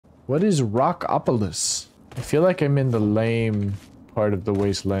What is Rockopolis? I feel like I'm in the lame part of the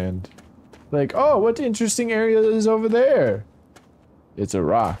wasteland. Like, oh, what interesting area is over there? It's a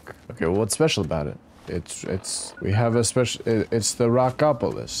rock. Okay, well, what's special about it? We have a special, it's the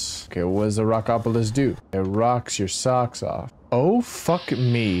Rockopolis. Okay, what does the Rockopolis do? It rocks your socks off. Oh, fuck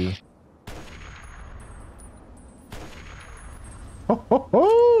me. Ho, ho,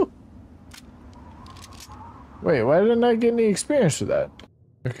 ho! Wait, why didn't I get any experience for that?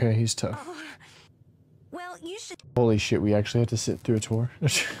 Okay, he's tough. Well, you should. Holy shit, we actually have to sit through a tour?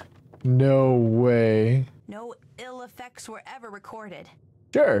 No way. No ill effects were ever recorded.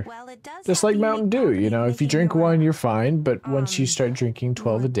 Sure. Well, it does just like Mountain Dew, you know, if you drink one, you're fine, but once you start drinking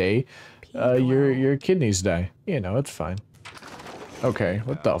 12 a day, your kidneys die. You know, it's fine. Okay,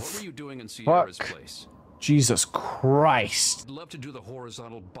 what the what were you doing in Sierra's place? Jesus Christ. I'd love to do the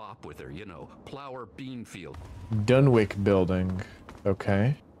horizontal bop with her, you know, plow bean field. Dunwick building.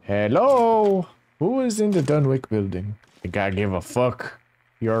 Okay. Hello? Who is in the Dunwick building? I gotta give a fuck.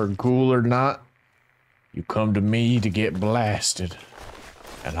 You're a ghoul or not. You come to me to get blasted.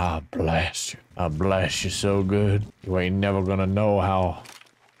 And I'll blast you. I'll blast you so good. You ain't never gonna know how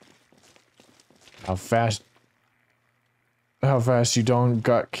fast you done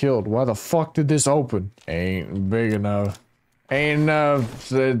got killed. Why the fuck did this open? Ain't big enough. Ain't enough.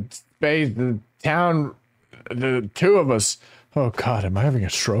 The space, the town, the two of us. Oh god, am I having a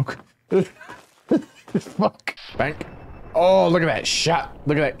stroke? Fuck. Bank. Oh, look at that shot.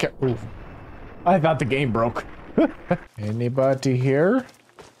 Look at that. Ooh. I thought the game broke. Anybody here?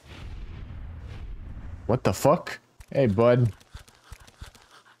 What the fuck? Hey, bud.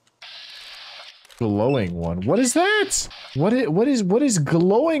 Glowing one. What is that? What is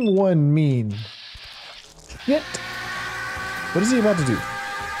glowing one mean? Shit. What is he about to do?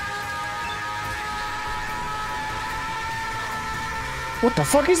 What the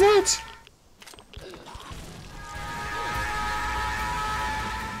fuck is that?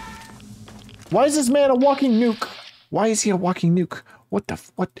 Why is this man a walking nuke? Why is he a walking nuke? What the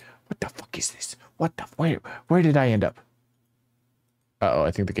fuck is this? What the where did I end up? Uh-oh, I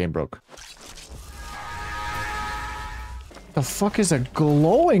think the game broke. The fuck is a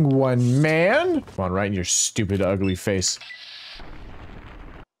glowing one, man? Come on, right in your stupid, ugly face.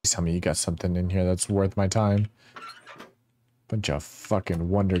 Please tell me you got something in here that's worth my time. Bunch of fucking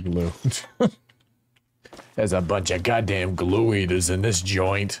wonder glue. There's a bunch of goddamn glue eaters in this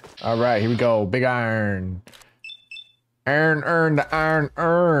joint. All right, here we go. Big iron. Iron, the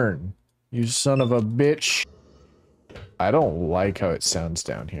iron. You son of a bitch. I don't like how it sounds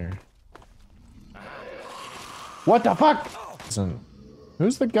down here. What the fuck? Listen,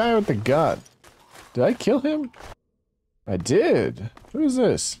 who's the guy with the gun? Did I kill him? I did. Who's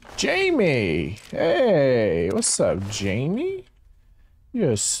this? Jamie. Hey, what's up, Jamie? You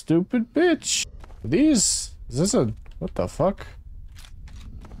a stupid bitch. Is this a, what the fuck?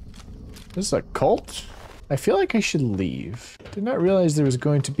 This is a cult? I feel like I should leave. Did not realize there was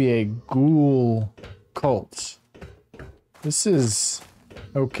going to be a ghoul cult. This is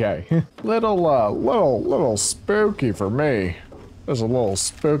okay. little spooky for me. This is a little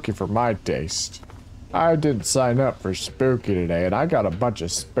spooky for my taste. I didn't sign up for spooky today, and I got a bunch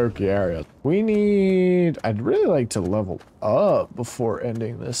of spooky areas. I'd really like to level up before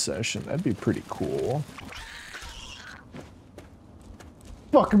ending this session. That'd be pretty cool.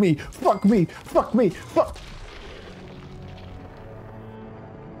 Fuck me, fuck me, fuck me, fuck.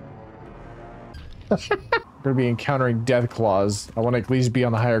 We're gonna be encountering Deathclaws. I want to at least be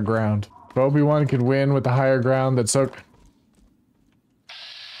on the higher ground. If Obi-Wan could win with the higher ground, that's so...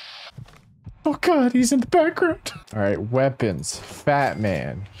 Oh god, he's in the background. Alright, weapons. Fat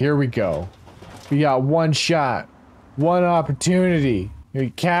man. Here we go. We got one shot. One opportunity.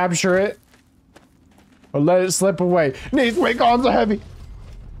 We capture it. Or let it slip away. These weight guns are heavy.